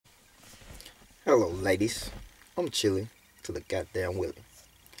Hello, ladies. I'm chilly to the goddamn willy.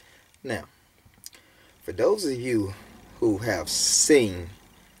 Now, for those of you who have seen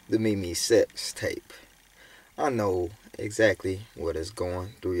the Mimi sex tape, I know exactly what is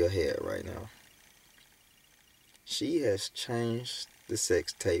going through your head right now. She has changed the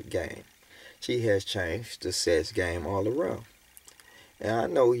sex tape game. She has changed the sex game all around. And I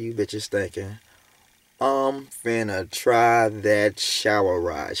know you bitches thinking, I'm finna try that shower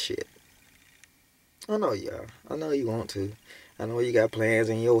ride shit. I know you are. I know you want to. I know you got plans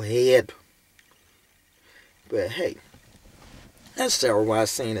in your head. But hey, that shower ride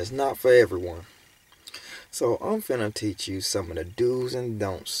scene is not for everyone. So I'm finna teach you some of the do's and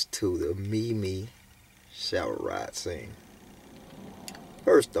don'ts to the me shower ride scene.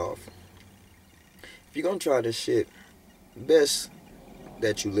 First off, if you're gonna try this shit, best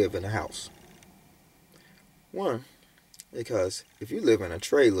that you live in a house. One, because if you live in a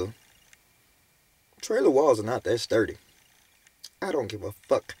trailer walls are not that sturdy. I don't give a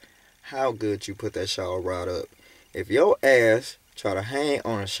fuck how good you put that shower rod up. If your ass try to hang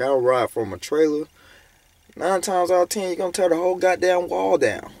on a shower rod from a trailer, 9 times out of 10 you're gonna tear the whole goddamn wall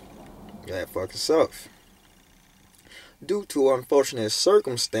down. That fucking sucks. Due to unfortunate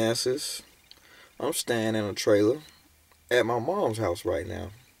circumstances, I'm staying in a trailer at my mom's house right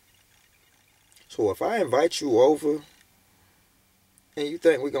now. So if I invite you over and you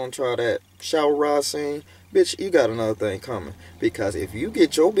think we're gonna try that shower rod scene, bitch, you got another thing coming. Because if you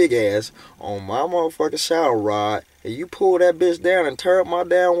get your big ass on my motherfucking shower rod and you pull that bitch down and tear up my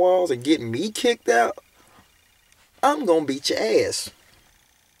damn walls and get me kicked out, I'm gonna beat your ass.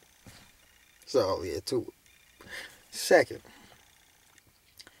 So yeah, too. Second,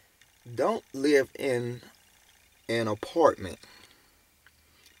 don't live in an apartment.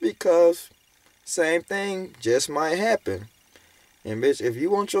 Because same thing just might happen. And bitch, if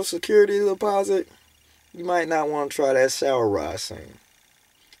you want your security deposit, you might not want to try that shower rod scene.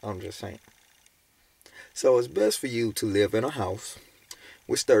 I'm just saying. So it's best for you to live in a house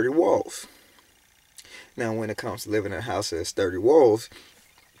with sturdy walls. Now when it comes to living in a house that has sturdy walls,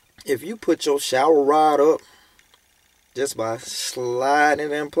 if you put your shower rod up just by sliding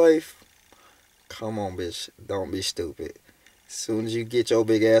it in place, come on bitch, don't be stupid. As soon as you get your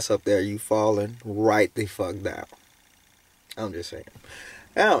big ass up there, you falling right the fuck down. I'm just saying.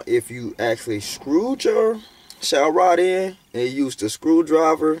 Now, if you actually screwed your shower rod in and used a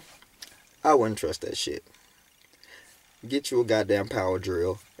screwdriver, I wouldn't trust that shit. Get you a goddamn power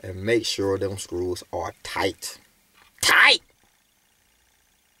drill and make sure them screws are tight. Tight!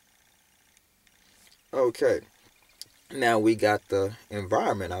 Okay. Now we got the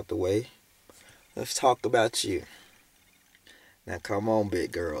environment out the way. Let's talk about you. Now come on,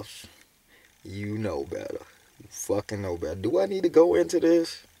 big girls. You know better. You fucking know better. Do I need to go into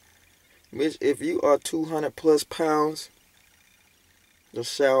this? Bitch, if you are 200 plus pounds, the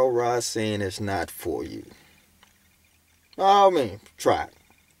shower rod scene is not for you. I mean, try it.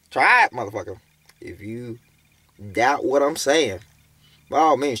 Try it, motherfucker. If you doubt what I'm saying, by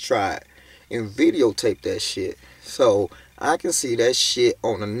all means try it. And videotape that shit. So I can see that shit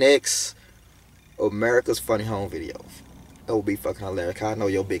on the next America's Funny Home videos. It will be fucking hilarious. Cause I know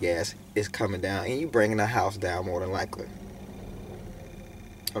your big ass is coming down and you bringing the house down more than likely.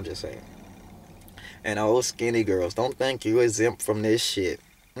 I'm just saying. And all skinny girls, don't think you exempt from this shit.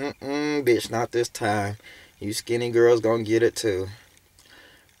 Bitch, not this time. You skinny girls gonna get it too.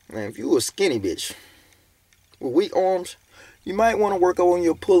 Man, if you a skinny bitch with weak arms, you might want to work on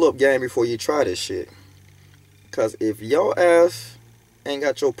your pull-up game before you try this shit. Cause if your ass ain't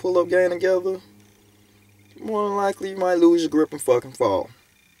got your pull-up game together, more than likely you might lose your grip and fucking fall.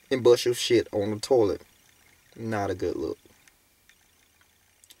 And bust your shit on the toilet. Not a good look.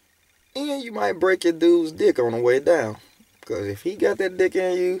 And you might break your dude's dick on the way down. Because if he got that dick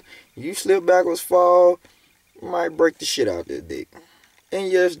in you, you slip backwards, fall, you might break the shit out that dick.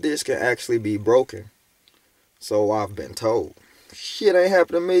 And yes, this can actually be broken. So I've been told. Shit ain't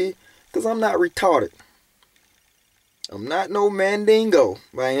happened to me because I'm not retarded. I'm not no mandingo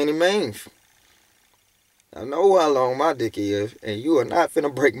by any means. I know how long my dick is, and you are not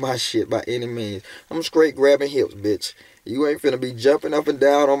finna break my shit by any means. I'm straight grabbing hips, bitch. You ain't finna be jumping up and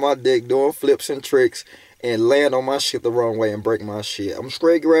down on my dick, doing flips and tricks, and land on my shit the wrong way and break my shit. I'm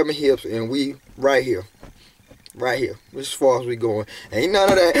straight grabbing hips, and we right here. Right here. As far as we going. Ain't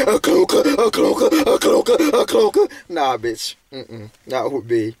none of that, a cloaker. Nah, bitch. Not with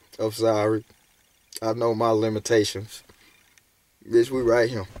me. I'm sorry. I know my limitations. Bitch, we right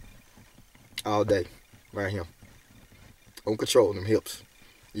here. All day. Right here. I'm controlling them hips.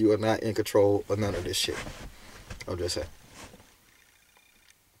 You are not in control of none of this shit. I'm just saying.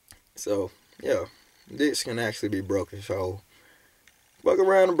 So, Yeah, dicks can actually be broken. So fuck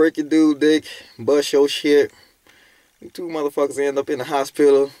around and break your dude dick, bust your shit. You two motherfuckers end up in the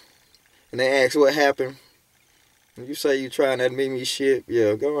hospital and they ask what happened. And you say you trying that Mimi shit.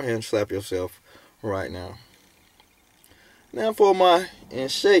 Yeah, go ahead and slap yourself right now. Now for my in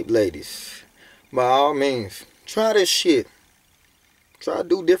shape ladies, by all means, try this shit. Try to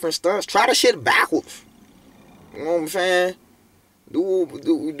do different stunts. Try the shit backwards. You know what I'm saying? Do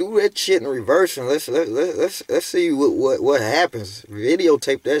that shit in reverse and let's see what happens.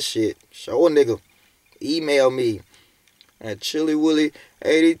 Videotape that shit. Show a nigga. Email me at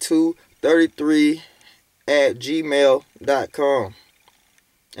chillywoolly8233 at gmail.com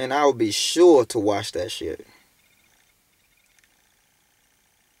and I will be sure to watch that shit.